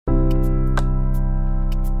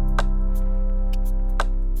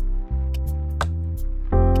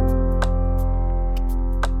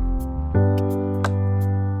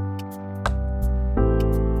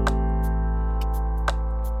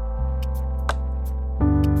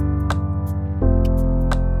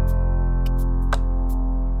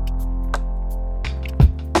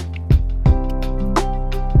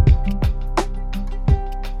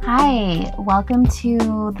Welcome to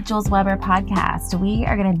the Jules Weber podcast. We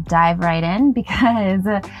are going to dive right in because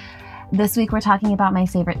this week we're talking about my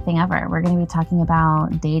favorite thing ever. We're going to be talking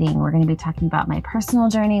about dating. We're going to be talking about my personal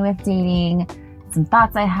journey with dating, some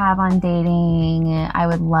thoughts I have on dating. I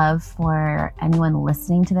would love for anyone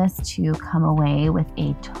listening to this to come away with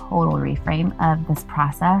a total reframe of this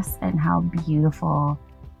process and how beautiful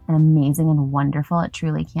and amazing and wonderful it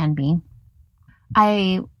truly can be.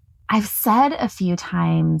 I've said a few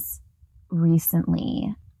times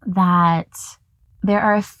recently that there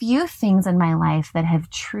are a few things in my life that have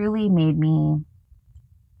truly made me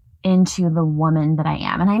into the woman that I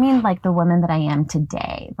am. And I mean like the woman that I am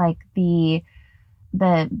today, like the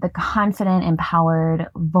confident, empowered,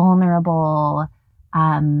 vulnerable,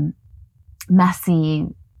 messy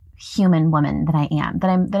human woman that I am,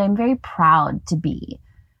 that I'm very proud to be.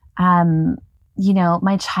 My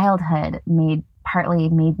childhood partly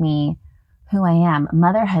made me who I am.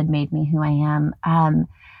 Motherhood made me who I am.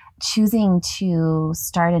 Choosing to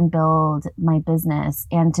start and build my business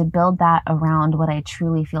and to build that around what I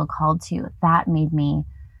truly feel called to, that made me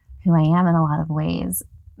who I am in a lot of ways.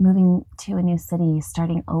 Moving to a new city,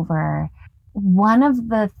 starting over. One of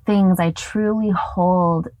the things I truly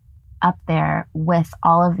hold up there with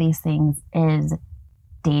all of these things is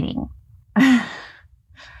dating.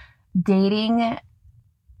 Dating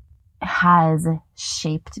has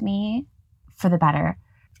shaped me for the better.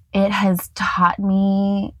 It has taught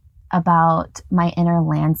me about my inner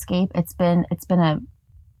landscape. It's been a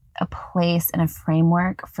place and a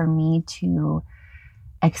framework for me to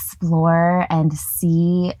explore and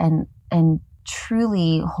see and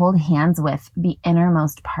truly hold hands with the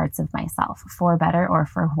innermost parts of myself, for better or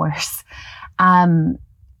for worse. It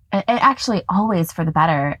actually always for the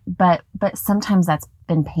better, but sometimes that's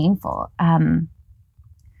been painful.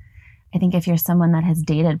 I think if you're someone that has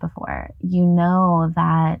dated before, you know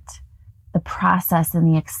that the process and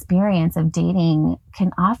the experience of dating can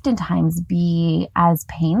oftentimes be as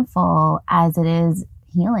painful as it is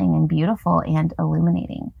healing and beautiful and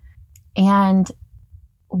illuminating. And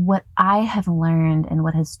what I have learned and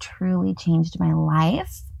what has truly changed my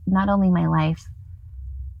life, not only my life,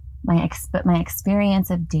 my experience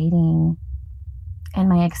of dating and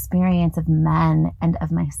my experience of men and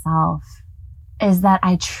of myself, is that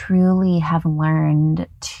I truly have learned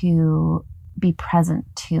to be present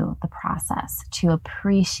to the process, to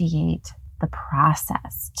appreciate the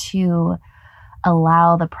process, to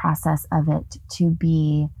allow the process of it to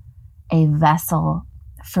be a vessel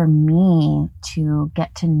for me to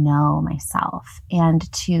get to know myself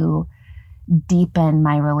and to deepen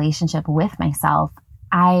my relationship with myself.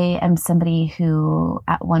 I am somebody who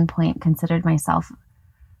at one point considered myself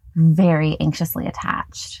very anxiously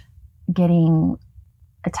attached, getting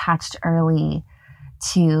attached early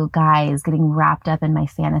to guys, getting wrapped up in my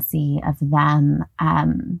fantasy of them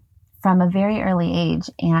from a very early age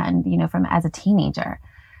and, from as a teenager.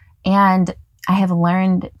 And I have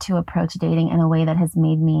learned to approach dating in a way that has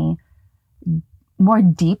made me more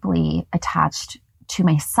deeply attached to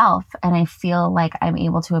myself. And I feel like I'm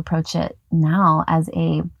able to approach it now as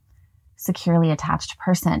a securely attached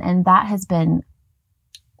person. And that has been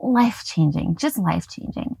life-changing, just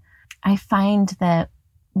life-changing. I find that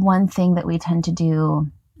one thing that we tend to do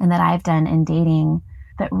and that I've done in dating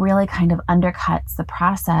that really kind of undercuts the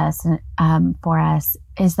process for us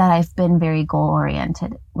is that I've been very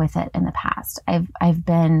goal-oriented with it in the past. I've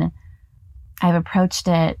approached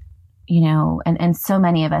it, and so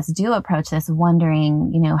many of us do approach this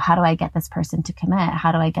wondering, how do I get this person to commit?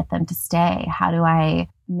 How do I get them to stay? How do I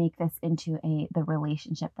make this into the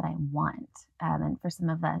relationship that I want? And for some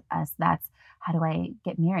of us, that's how do I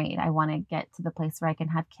get married? I want to get to the place where I can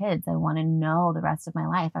have kids. I want to know the rest of my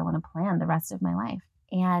life. I want to plan the rest of my life.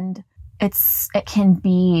 And it can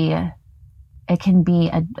be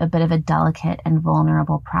a bit of a delicate and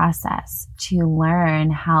vulnerable process to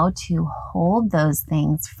learn how to hold those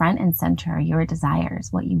things front and center, your desires,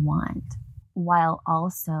 what you want, while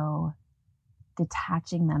also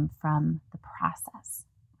detaching them from the process,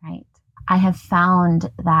 right? I have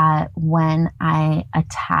found that when I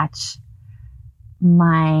attach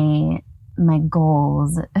my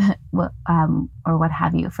goals, or what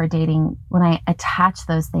have you for dating, when I attach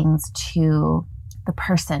those things to the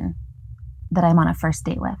person that I'm on a first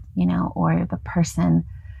date with, or the person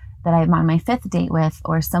that I'm on my fifth date with,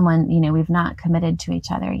 or someone, we've not committed to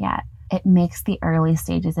each other yet, it makes the early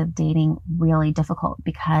stages of dating really difficult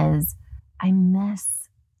because I miss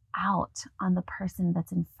out on the person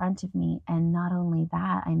that's in front of me. And not only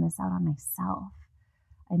that, I miss out on myself.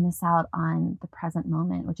 I miss out on the present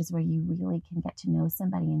moment, which is where you really can get to know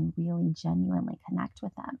somebody and really genuinely connect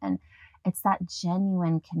with them. And It's that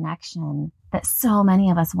genuine connection that so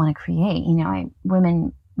many of us want to create. You know,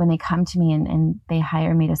 women, when they come to me and they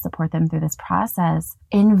hire me to support them through this process,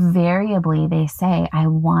 invariably they say, I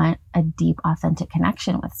want a deep, authentic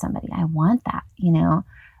connection with somebody. I want that, you know,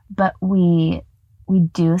 but we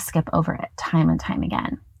do skip over it time and time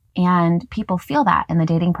again. And people feel that in the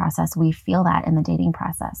dating process. We feel that in the dating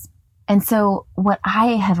process. And so what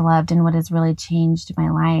I have loved and what has really changed my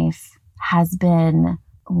life has been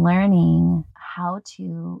learning how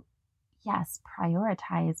to, yes,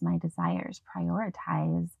 prioritize my desires,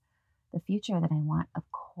 prioritize the future that I want, of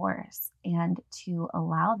course, and to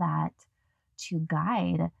allow that to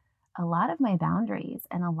guide a lot of my boundaries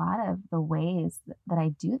and a lot of the ways that I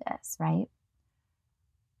do this, right?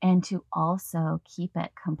 And to also keep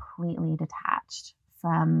it completely detached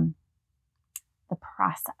from the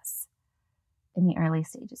process in the early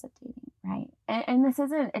stages of dating, right? And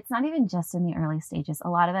it's not even just in the early stages. A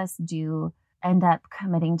lot of us do end up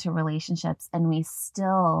committing to relationships, and we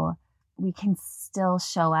can still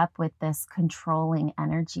show up with this controlling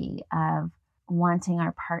energy of wanting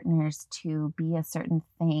our partners to be a certain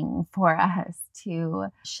thing for us, to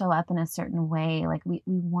show up in a certain way. Like we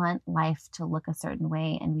want life to look a certain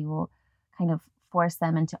way, and we will kind of force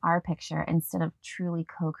them into our picture instead of truly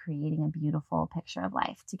co-creating a beautiful picture of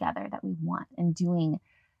life together that we want, and doing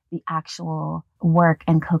the actual work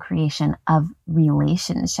and co-creation of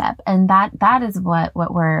relationship. And that is what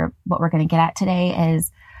we're going to get at today.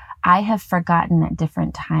 Is I have forgotten at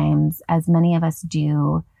different times, as many of us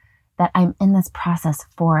do, that I'm in this process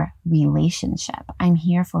for relationship. I'm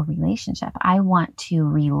here for relationship. I want to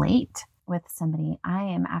relate with somebody. I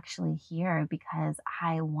am actually here because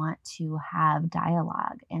I want to have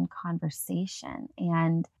dialogue and conversation,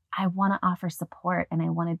 and I want to offer support, and I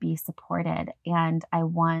want to be supported, and I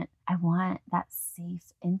want that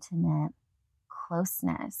safe, intimate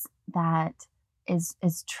closeness that is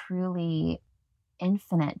truly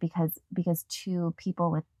infinite, because two people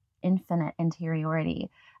with infinite interiority,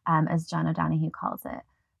 as John O'Donohue calls it,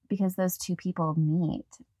 because those two people meet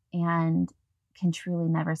and can truly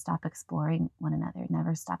never stop exploring one another,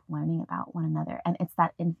 never stop learning about one another. And it's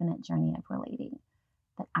that infinite journey of relating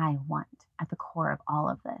that I want at the core of all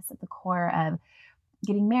of this, at the core of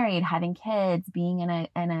getting married, having kids, being in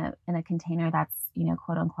a container that's, you know,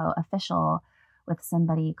 quote unquote official, with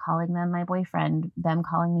somebody calling them my boyfriend, them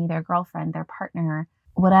calling me their girlfriend, their partner,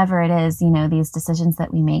 whatever it is, you know, these decisions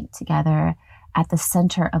that we make together. At the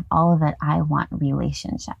center of all of it, I want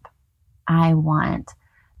relationship. I want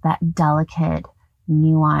that delicate,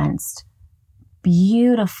 nuanced,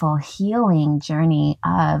 beautiful, healing journey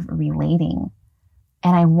of relating.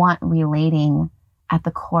 And I want relating at the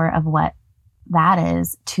core of what that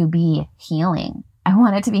is to be healing. I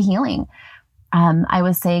want it to be healing. I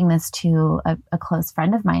was saying this to a close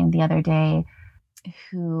friend of mine the other day,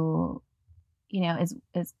 who, you know,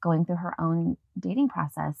 is going through her own dating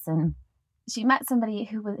process, and she met somebody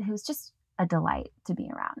who was just a delight to be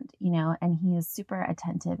around, you know, and he is super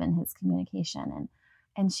attentive in his communication,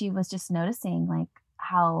 and she was just noticing like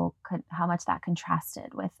how much that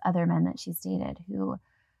contrasted with other men that she's dated who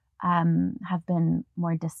have been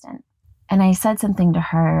more distant. And I said something to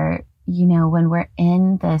her, you know, when we're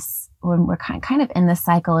kind of in this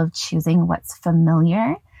cycle of choosing what's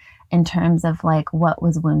familiar in terms of like what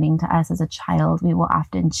was wounding to us as a child, we will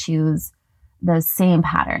often choose those same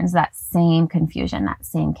patterns, that same confusion, that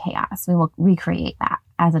same chaos. We will recreate that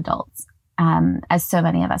as adults, as so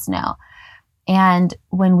many of us know. And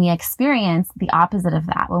when we experience the opposite of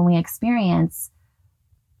that, when we experience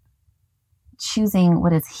choosing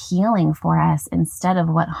what is healing for us instead of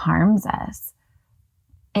what harms us,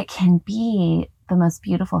 it can be the most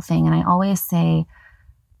beautiful thing. And I always say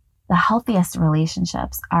the healthiest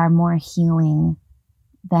relationships are more healing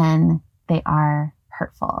than they are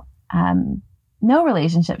hurtful. No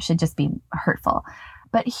relationship should just be hurtful,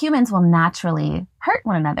 but humans will naturally hurt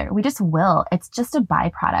one another. We just will. It's just a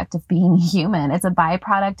byproduct of being human. It's a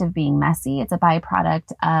byproduct of being messy. It's a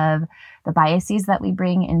byproduct of the biases that we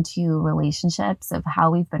bring into relationships, of how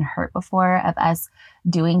we've been hurt before, of us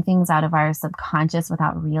doing things out of our subconscious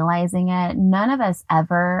without realizing it. None of us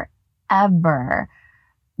ever,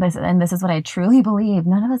 this is what I truly believe,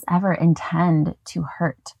 none of us ever intend to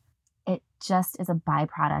hurt. It just is a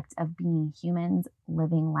byproduct of being humans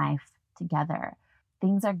living life together.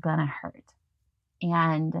 Things are gonna hurt.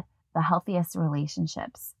 And the healthiest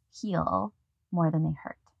relationships heal more than they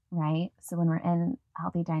hurt, right? So when we're in a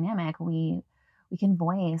healthy dynamic, we can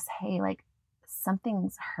voice, hey, like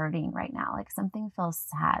something's hurting right now. Like something feels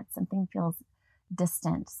sad, something feels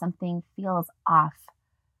distant, something feels off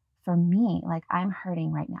for me. Like I'm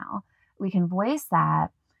hurting right now. We can voice that,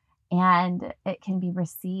 And it can be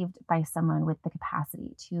received by someone with the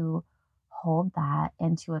capacity to hold that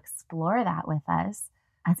and to explore that with us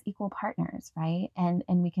as equal partners, right? And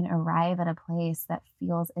we can arrive at a place that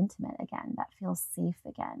feels intimate again, that feels safe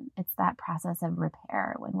again. It's that process of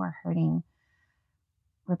repair when we're hurting.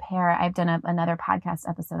 Repair, I've done another podcast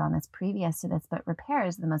episode on this previous to this, but repair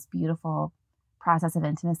is the most beautiful process of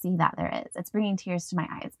intimacy that there is. It's bringing tears to my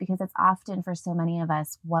eyes because it's often for so many of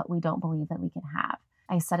us what we don't believe that we can have.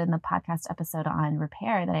 I said in the podcast episode on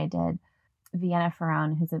repair that I did, Vienna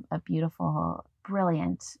Ferrone, who's a beautiful,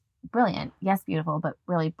 brilliant, yes, beautiful, but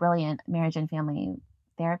really brilliant marriage and family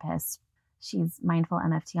therapist. She's Mindful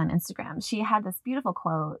MFT on Instagram. She had this beautiful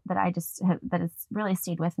quote that that has really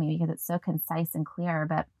stayed with me because it's so concise and clear,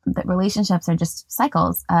 but that relationships are just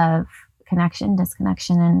cycles of connection,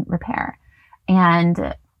 disconnection, and repair.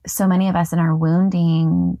 And so many of us in our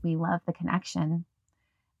wounding, we love the connection.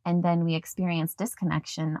 And then we experience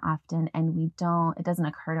disconnection often, and it doesn't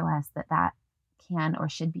occur to us that can or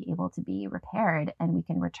should be able to be repaired, and we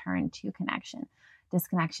can return to connection.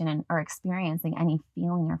 Disconnection or experiencing any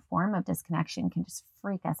feeling or form of disconnection can just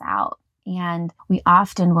freak us out. And we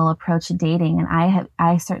often will approach dating, and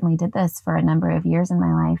I certainly did this for a number of years in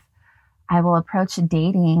my life. I will approach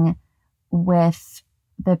dating with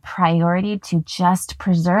the priority to just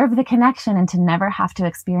preserve the connection and to never have to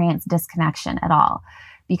experience disconnection at all.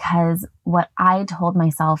 Because what I told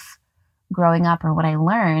myself growing up, or what I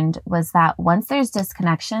learned, was that once there's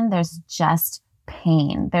disconnection, there's just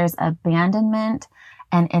pain. There's abandonment,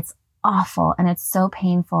 and it's awful, and it's so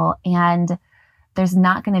painful. And there's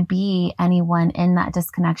not going to be anyone in that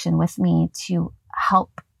disconnection with me to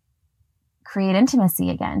help create intimacy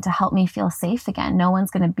again, to help me feel safe again. No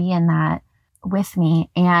one's going to be in that with me.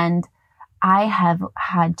 And I have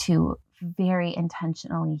had to very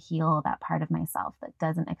intentionally heal that part of myself that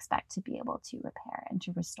doesn't expect to be able to repair and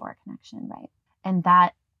to restore connection, right? And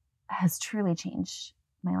that has truly changed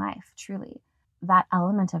my life, truly. That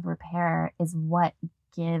element of repair is what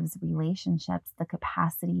gives relationships the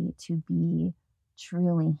capacity to be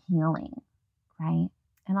truly healing, right?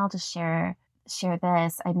 And I'll just share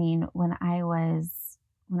this. I mean, when I was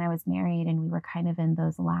married, and we were kind of in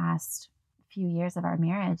those last few years of our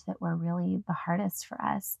marriage that were really the hardest for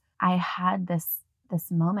us, I had this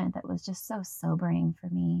moment that was just so sobering for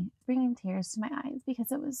me, bringing tears to my eyes,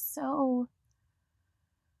 because it was so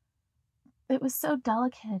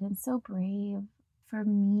delicate and so brave for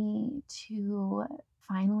me to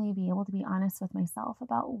finally be able to be honest with myself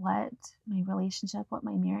about what my relationship, what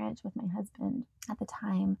my marriage with my husband at the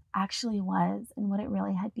time actually was and what it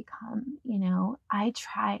really had become. You know, I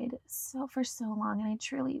tried for so long, and I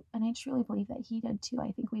truly believe that he did too.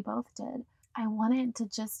 I think we both did. I wanted to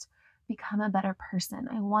just become a better person.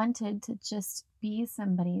 I wanted to just be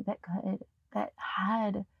somebody that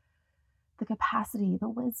had the capacity, the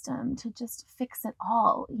wisdom to just fix it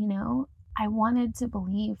all, you know? I wanted to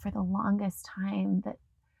believe for the longest time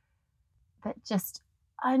that just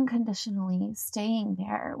unconditionally staying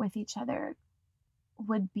there with each other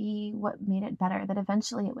would be what made it better, that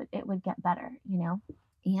eventually it would get better, you know?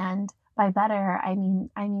 And by better, I mean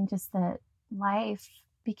just that life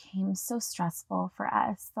became so stressful for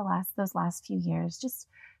us those last few years.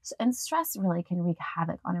 And stress really can wreak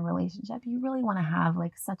havoc on a relationship. You really want to have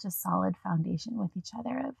like such a solid foundation with each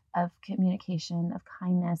other of communication, of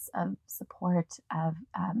kindness, of support, of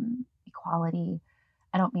equality.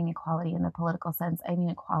 I don't mean equality in the political sense. I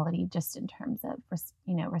mean equality just in terms of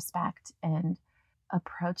respect and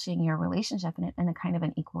approaching your relationship in a kind of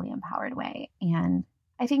an equally empowered way. And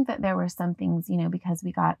I think that there were some things, because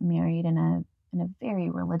we got married in a very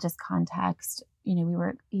religious context. We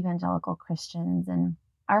were evangelical Christians, and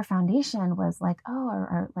our foundation was like,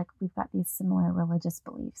 like we've got these similar religious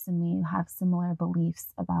beliefs, and we have similar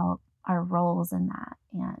beliefs about our roles in that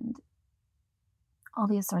and all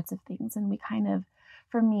these sorts of things. And we kind of,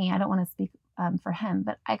 for me, I don't want to speak for him,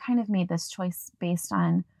 but I kind of made this choice based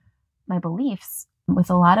on my beliefs with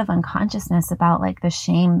a lot of unconsciousness about like the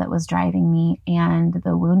shame that was driving me and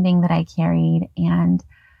the wounding that I carried and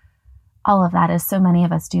all of that, as so many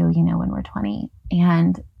of us do, when we're 20.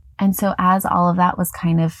 And so as all of that was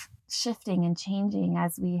kind of shifting and changing,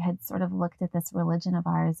 as we had sort of looked at this religion of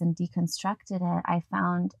ours and deconstructed it, I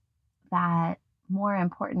found that more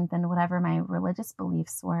important than whatever my religious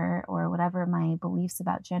beliefs were or whatever my beliefs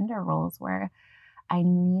about gender roles were, I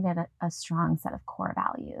needed a strong set of core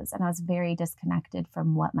values. And I was very disconnected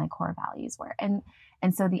from what my core values were. And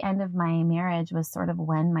so the end of my marriage was sort of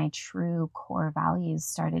when my true core values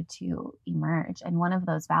started to emerge. And one of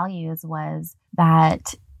those values was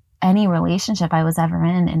that any relationship I was ever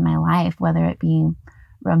in my life, whether it be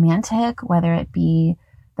romantic, whether it be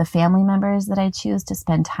the family members that I choose to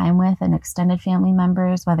spend time with and extended family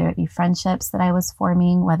members, whether it be friendships that I was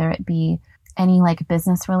forming, whether it be any like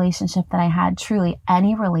business relationship that I had, truly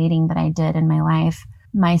any relating that I did in my life,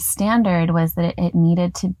 my standard was that it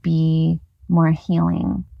needed to be more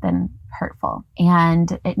healing than hurtful.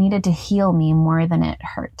 And it needed to heal me more than it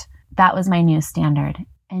hurt. That was my new standard.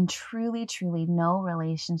 And truly, truly, no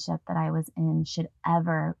relationship that I was in should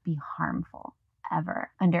ever be harmful, ever,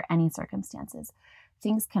 under any circumstances.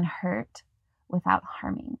 Things can hurt without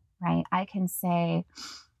harming, right? I can say,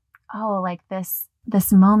 oh, like this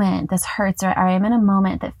moment, this hurts, or I'm in a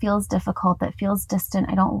moment that feels difficult, that feels distant.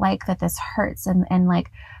 I don't like that this hurts. And like,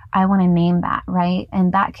 I want to name that, right?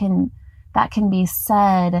 And that can be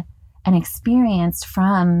said and experienced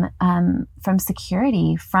from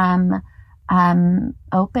security, from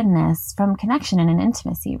openness, from connection and an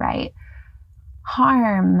intimacy, right?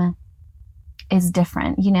 Harm is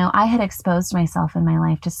different. You know, I had exposed myself in my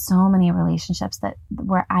life to so many relationships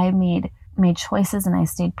where I made choices and I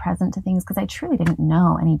stayed present to things because I truly didn't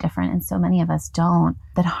know any different. And so many of us don't,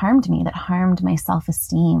 that harmed me, that harmed my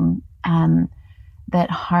self-esteem, that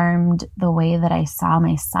harmed the way that I saw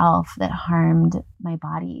myself, that harmed my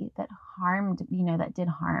body, that harmed, that did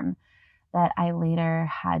harm, that I later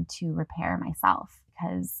had to repair myself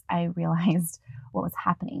because I realized what was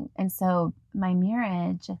happening. And so my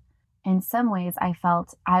marriage, in some ways, I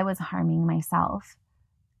felt I was harming myself.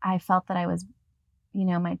 I felt that I was,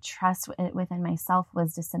 my trust within myself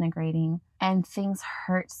was disintegrating, and things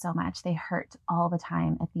hurt so much. They hurt all the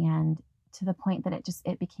time at the end, to the point that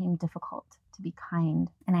it became difficult to be kind.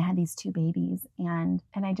 And I had these 2 babies, and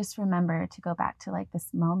I just remember, to go back to like this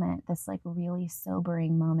moment, this like really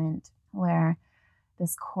sobering moment where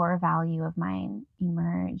this core value of mine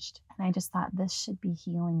emerged. And I just thought, this should be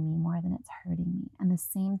healing me more than it's hurting me. And the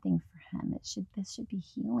same thing for him. This should be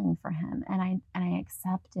healing for him. And I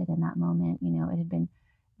accepted in that moment, it had been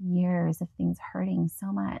years of things hurting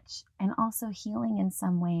so much and also healing in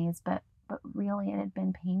some ways, but really it had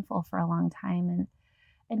been painful for a long time.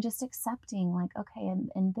 And just accepting, like, okay,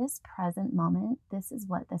 in this present moment, this is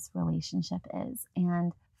what this relationship is.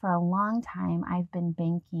 And for a long time, I've been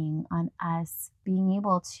banking on us being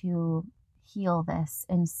able to heal this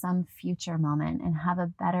in some future moment and have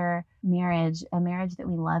a better marriage, a marriage that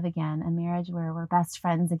we love again, a marriage where we're best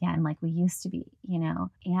friends again, like we used to be,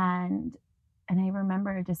 And I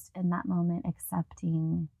remember just in that moment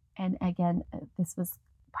accepting, and again, this was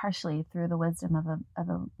partially through the wisdom of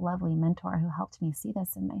a lovely mentor who helped me see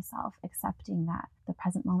this in myself, accepting that the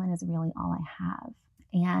present moment is really all I have.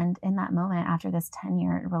 And in that moment, after this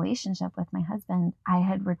 10-year relationship with my husband, I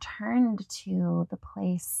had returned to the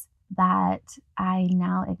place that I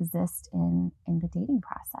now exist in the dating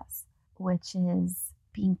process, which is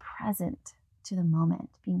being present to the moment,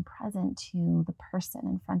 being present to the person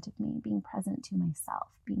in front of me, being present to myself,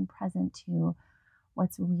 being present to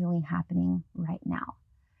what's really happening right now,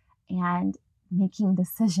 and making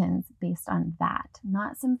decisions based on that,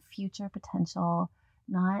 not some future potential,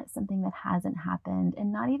 not something that hasn't happened,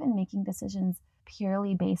 and not even making decisions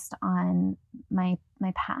purely based on my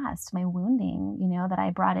past, my wounding, that I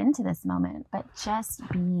brought into this moment, but just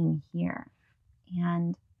being here.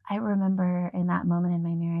 And I remember in that moment in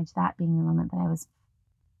my marriage, that being the moment that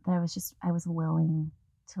I was willing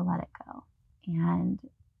to let it go. And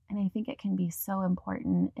I think it can be so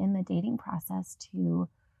important in the dating process to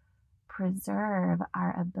preserve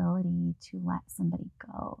our ability to let somebody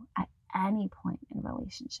go at any point in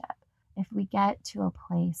relationship. If we get to a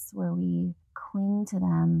place where we cling to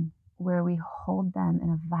them, where we hold them in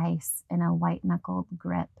a vice, in a white-knuckled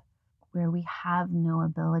grip, where we have no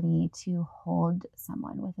ability to hold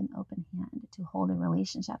someone with an open hand, to hold a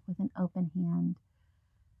relationship with an open hand,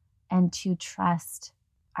 and to trust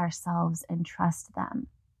ourselves and trust them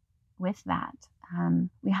with that,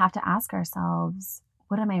 we have to ask ourselves,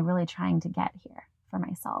 what am I really trying to get here for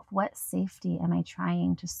myself? What safety am I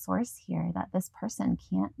trying to source here that this person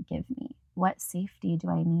can't give me? What safety do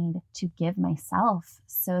I need to give myself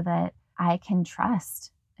so that I can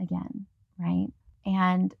trust again, right?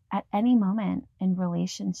 And at any moment in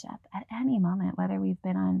relationship, at any moment, whether we've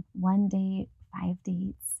been on 1 date, 5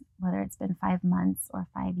 dates, whether it's been 5 months or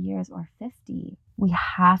 5 years or 50, we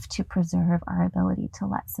have to preserve our ability to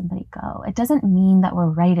let somebody go. It doesn't mean that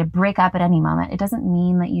we're ready to break up at any moment. It doesn't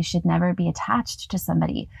mean that you should never be attached to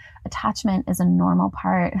somebody. Attachment is a normal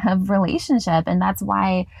part of relationship. And that's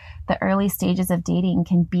why the early stages of dating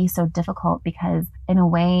can be so difficult, because in a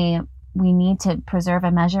way, we need to preserve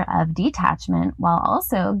a measure of detachment while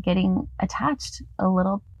also getting attached a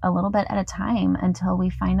little bit at a time until we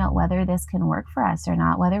find out whether this can work for us or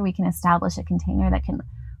not, whether we can establish a container that can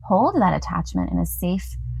hold that attachment in a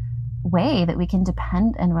safe way that we can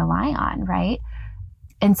depend and rely on, right?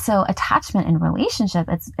 And so attachment in relationship,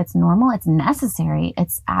 it's normal, it's necessary,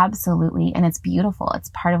 it's absolutely, and it's beautiful.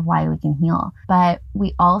 It's part of why we can heal. But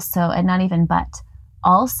we also, and not even but,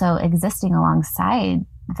 also existing alongside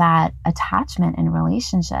that attachment in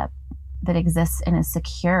relationship that exists in a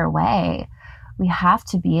secure way, we have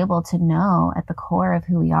to be able to know at the core of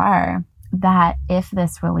who we are that if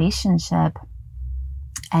this relationship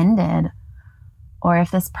ended, or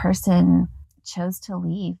if this person chose to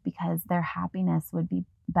leave because their happiness would be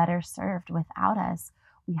better served without us,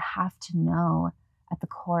 we have to know at the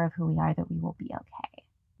core of who we are that we will be okay.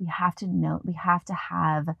 We have to know, we have to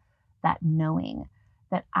have that knowing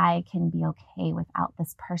that I can be okay without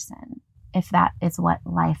this person. If that is what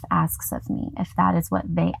life asks of me, if that is what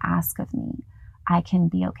they ask of me, I can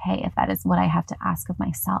be okay. If that is what I have to ask of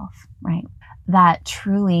myself, right? That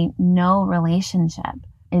truly no relationship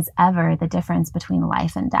is ever the difference between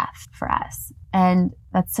life and death for us. And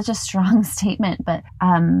that's such a strong statement, but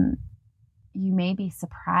you may be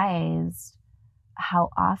surprised how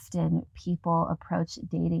often people approach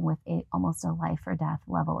dating with almost a life or death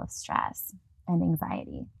level of stress and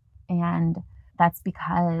anxiety. And that's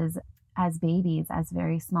because as babies, as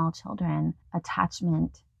very small children,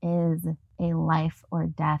 attachment is a life or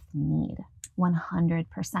death need. 100%.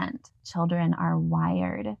 Children are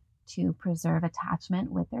wired to preserve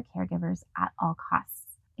attachment with their caregivers at all costs.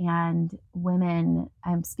 And women,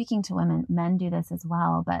 I'm speaking to women, men do this as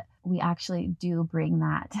well, but we actually do bring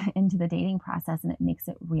that into the dating process, and it makes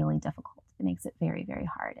it really difficult. It makes it very, very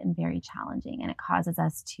hard and very challenging. And it causes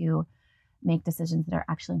us to make decisions that are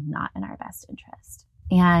actually not in our best interest.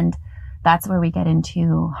 And that's where we get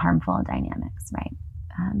into harmful dynamics, right?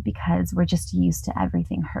 Because we're just used to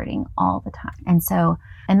everything hurting all the time.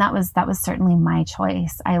 And that was certainly my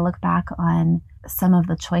choice. I look back on some of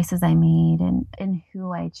the choices I made and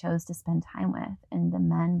who I chose to spend time with and the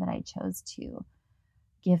men that I chose to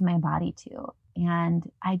give my body to. And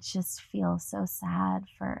I just feel so sad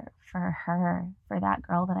for her, for that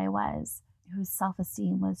girl that I was, whose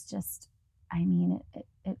self-esteem was just,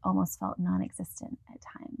 it almost felt non-existent at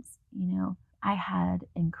times, you know. I had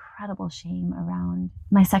incredible shame around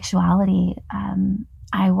my sexuality.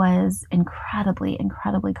 I was incredibly,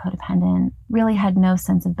 incredibly codependent, really had no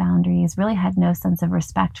sense of boundaries, really had no sense of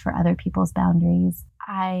respect for other people's boundaries.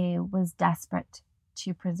 I was desperate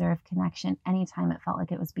to preserve connection anytime it felt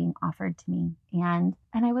like it was being offered to me. And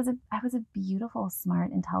I was a beautiful,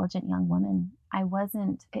 smart, intelligent young woman.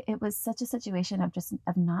 It was such a situation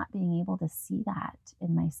of not being able to see that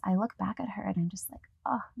I look back at her and I'm just like,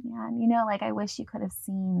 oh man, you know, like I wish you could have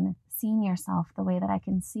seen yourself the way that I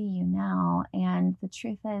can see you now. And the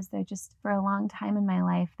truth is, for a long time in my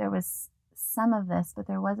life, there was some of this, but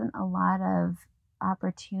there wasn't a lot of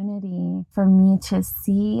opportunity for me to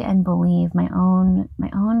see and believe my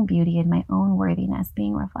own beauty and my own worthiness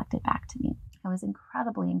being reflected back to me. I was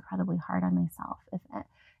incredibly, incredibly hard on myself.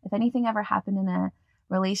 If anything ever happened in a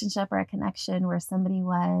relationship or a connection where somebody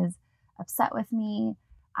was upset with me,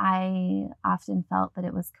 I often felt that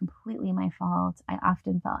it was completely my fault. I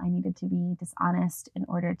often felt I needed to be dishonest in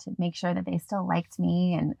order to make sure that they still liked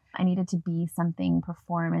me, and I needed to be something,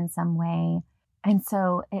 perform in some way. And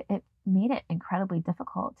so it made it incredibly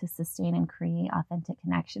difficult to sustain and create authentic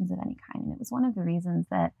connections of any kind. And it was one of the reasons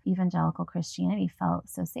that evangelical Christianity felt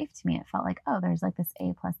so safe to me. It felt like, oh, there's like this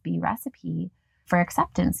A+B recipe for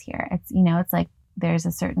acceptance here. It's like there's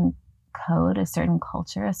a certain code, a certain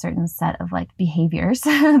culture, a certain set of like behaviors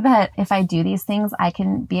that if I do these things, I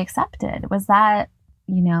can be accepted. Was that,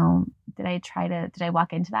 did I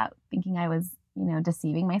walk into that thinking I was,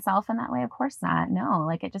 deceiving myself in that way? Of course not. No,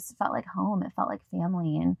 like it just felt like home. It felt like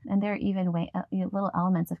family. And there are even little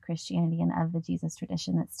elements of Christianity and of the Jesus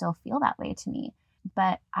tradition that still feel that way to me.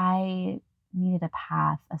 But I needed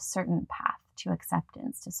a certain path to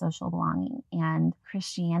acceptance, to social belonging. And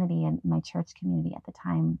Christianity and my church community at the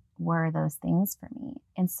time were those things for me.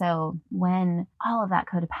 And so when all of that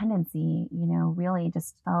codependency, really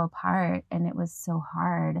just fell apart and it was so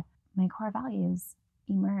hard, my core values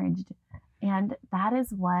emerged. And that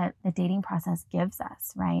is what the dating process gives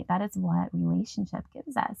us, right? That is what relationship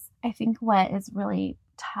gives us. I think what is really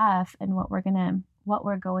tough and what we're going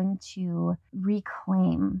to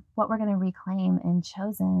reclaim in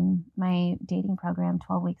Chosen, my dating program,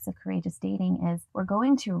 12 Weeks of Courageous Dating, is we're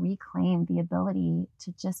going to reclaim the ability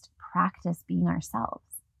to just practice being ourselves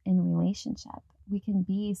in relationship. We can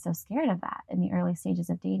be so scared of that in the early stages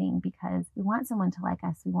of dating because we want someone to like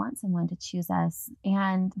us. We want someone to choose us.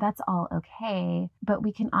 And that's all okay. But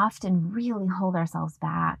we can often really hold ourselves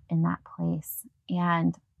back in that place.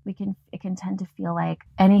 And it can tend to feel like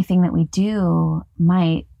anything that we do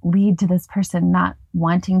might lead to this person not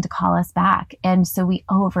wanting to call us back. And so we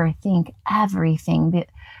overthink everything.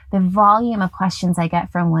 The volume of questions I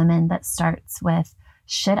get from women that starts with,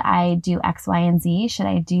 should I do X, Y, and Z? Should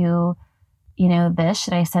I do, this?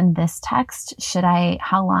 Should I send this text?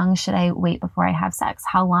 How long should I wait before I have sex?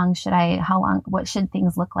 What should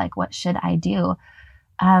things look like? What should I do?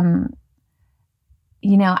 I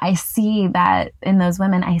see that in those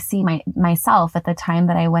women. I see myself at the time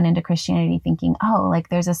that I went into Christianity thinking,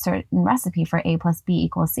 there's a certain recipe for A plus B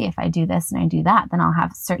equals C. If I do this and I do that, then I'll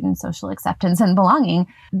have certain social acceptance and belonging.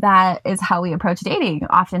 That is how we approach dating.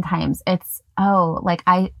 Oftentimes it's,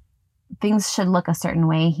 things should look a certain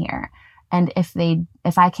way here. And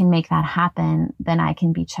if I can make that happen, then I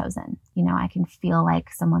can be chosen. I can feel like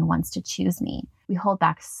someone wants to choose me. We hold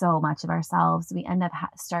back so much of ourselves. We end up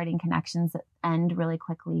starting connections that end really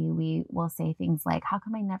quickly. We will say things like, how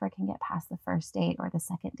come I never can get past the first date or the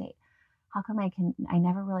second date? How come I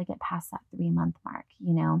never really get past that 3-month mark?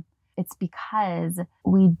 It's because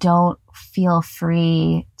we don't feel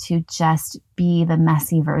free to just be the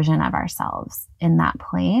messy version of ourselves in that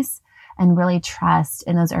place, and really trust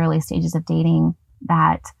in those early stages of dating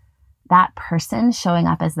that that person showing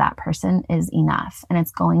up as that person is enough. And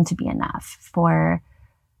it's going to be enough for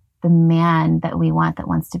the man that we want, that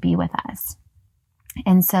wants to be with us.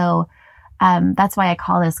 And so that's why I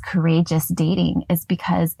call this courageous dating, is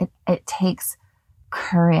because it takes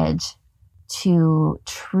courage to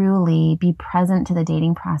truly be present to the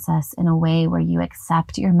dating process in a way where you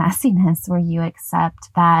accept your messiness, where you accept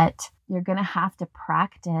that you're going to have to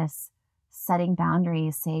practice setting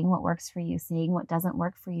boundaries, saying what works for you, saying what doesn't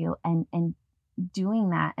work for you, and doing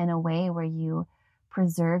that in a way where you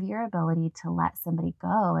preserve your ability to let somebody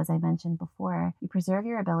go. As I mentioned before, you preserve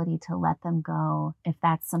your ability to let them go if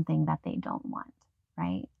that's something that they don't want,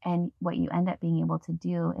 right? And what you end up being able to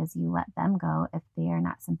do is you let them go if they are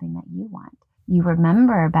not something that you want. You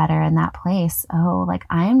remember better in that place,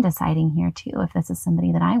 I'm deciding here too if this is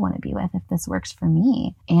somebody that I want to be with, if this works for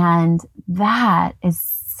me. And that is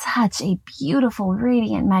such a beautiful,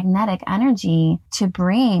 radiant, magnetic energy to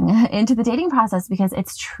bring into the dating process, because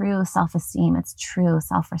it's true self-esteem, it's true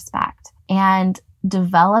self-respect. And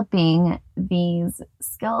developing these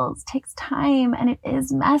skills takes time, and it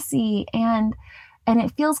is messy, and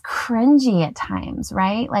it feels cringy at times,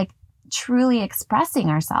 right? Like truly expressing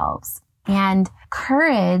ourselves. And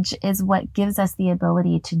courage is what gives us the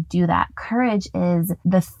ability to do that. Courage is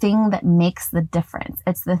the thing that makes the difference.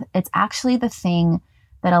 It's actually the thing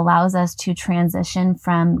that allows us to transition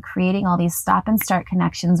from creating all these stop and start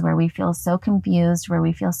connections where we feel so confused, where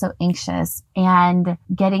we feel so anxious, and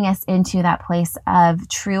getting us into that place of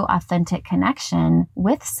true, authentic connection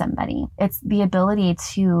with somebody. It's the ability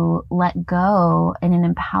to let go in an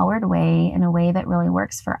empowered way, in a way that really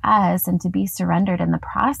works for us, and to be surrendered in the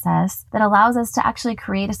process that allows us to actually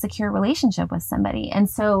create a secure relationship with somebody. And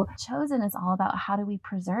so Chosen is all about, how do we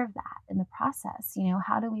preserve that in the process?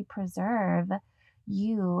 How do we preserve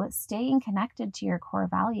you staying connected to your core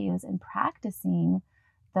values and practicing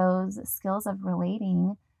those skills of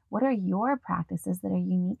relating? What are your practices that are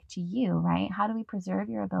unique to you, right? How do we preserve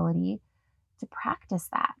your ability to practice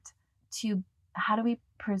that? How do we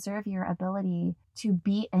preserve your ability to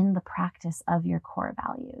be in the practice of your core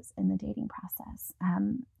values in the dating process?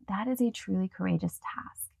 That is a truly courageous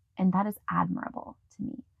task, and that is admirable to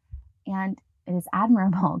me. And it is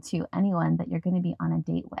admirable to anyone that you're going to be on a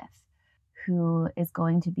date with, who is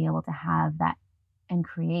going to be able to have that and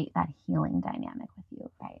create that healing dynamic with you,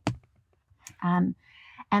 right? And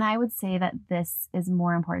I would say that this is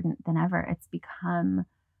more important than ever. It's become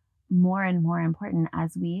more and more important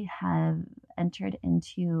as we have entered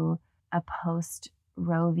into a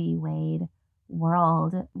post-Roe v. Wade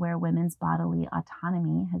world where women's bodily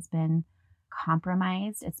autonomy has been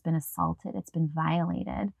compromised, it's been assaulted, it's been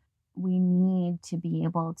violated. We need to be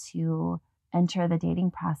able to enter the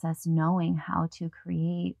dating process knowing how to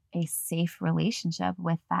create a safe relationship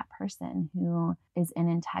with that person who is in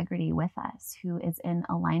integrity with us, who is in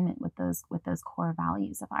alignment with those core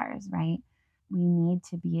values of ours, right? We need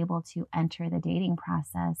to be able to enter the dating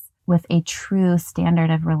process with a true standard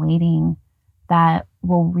of relating that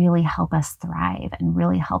will really help us thrive and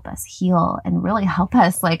really help us heal and really help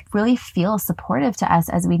us really feel supportive to us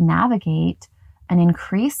as we navigate an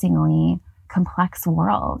increasingly complex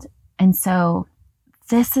world. And so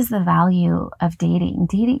this is the value of dating.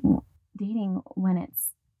 Dating when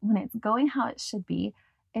it's going how it should be,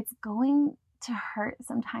 it's going to hurt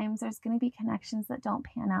sometimes. There's going to be connections that don't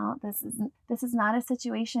pan out. This is not a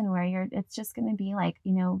situation where it's just going to be like,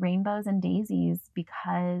 rainbows and daisies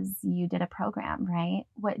because you did a program, right?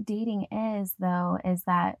 What dating is, though, is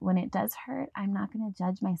that when it does hurt, I'm not going to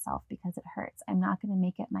judge myself because it hurts. I'm not going to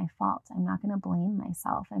make it my fault. I'm not going to blame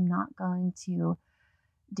myself. I'm not going to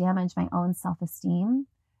damage my own self-esteem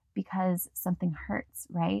because something hurts,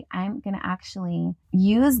 right? I'm going to actually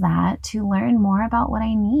use that to learn more about what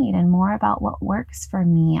I need and more about what works for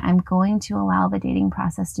me. I'm going to allow the dating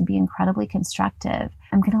process to be incredibly constructive.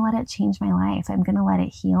 I'm going to let it change my life. I'm going to let it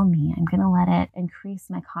heal me. I'm going to let it increase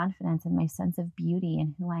my confidence and my sense of beauty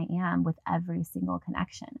and who I am with every single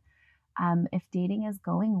connection. If dating is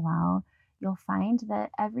going well, you'll find that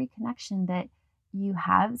every connection that you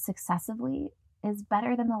have successively is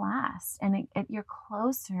better than the last. And you're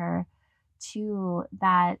closer to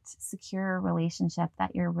that secure relationship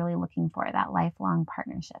that you're really looking for, that lifelong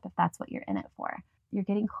partnership, if that's what you're in it for. You're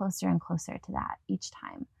getting closer and closer to that each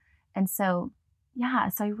time. And so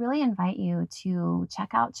I really invite you to check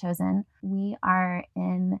out Chosen. We are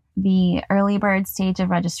in the early bird stage of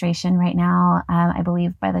registration right now. I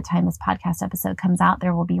believe by the time this podcast episode comes out,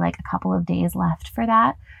 there will be like a couple of days left for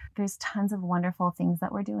that. There's tons of wonderful things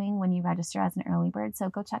that we're doing when you register as an early bird. So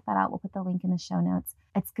go check that out. We'll put the link in the show notes.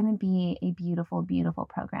 It's going to be a beautiful, beautiful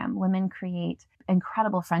program. Women create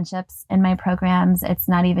incredible friendships in my programs. It's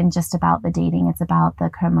not even just about the dating. It's about the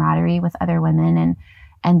camaraderie with other women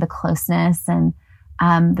and the closeness and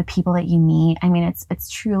the people that you meet. I mean, it's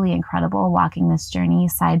truly incredible walking this journey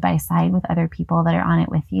side by side with other people that are on it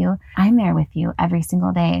with you. I'm there with you every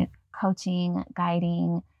single day, coaching,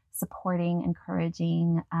 guiding, supporting,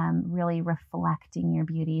 encouraging, really reflecting your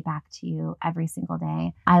beauty back to you every single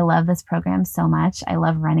day. I love this program so much. I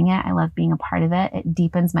love running it. I love being a part of it. It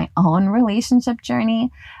deepens my own relationship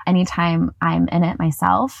journey anytime I'm in it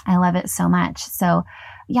myself. I love it so much. So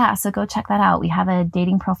go check that out. We have a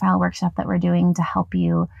dating profile workshop that we're doing to help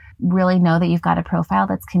you really know that you've got a profile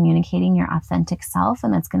that's communicating your authentic self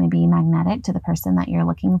and that's going to be magnetic to the person that you're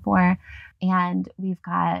looking for. And we've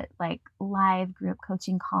got like live group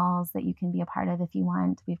coaching calls that you can be a part of if you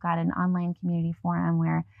want. We've got an online community forum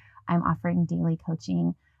where I'm offering daily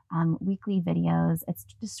coaching, weekly videos. It's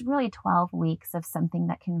just really 12 weeks of something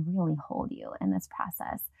that can really hold you in this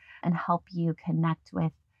process and help you connect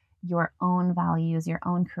with your own values, your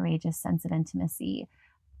own courageous sense of intimacy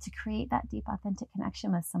to create that deep, authentic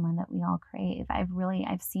connection with someone that we all crave.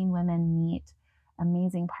 I've seen women meet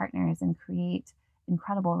amazing partners and create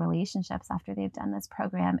incredible relationships after they've done this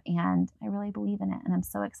program. And I really believe in it. And I'm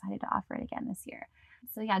so excited to offer it again this year.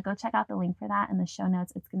 So go check out the link for that in the show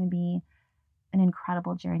notes. It's going to be an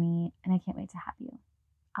incredible journey and I can't wait to have you.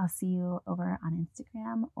 I'll see you over on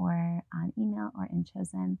Instagram or on email or in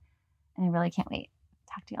Chosen. And I really can't wait.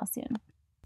 Talk to y'all soon.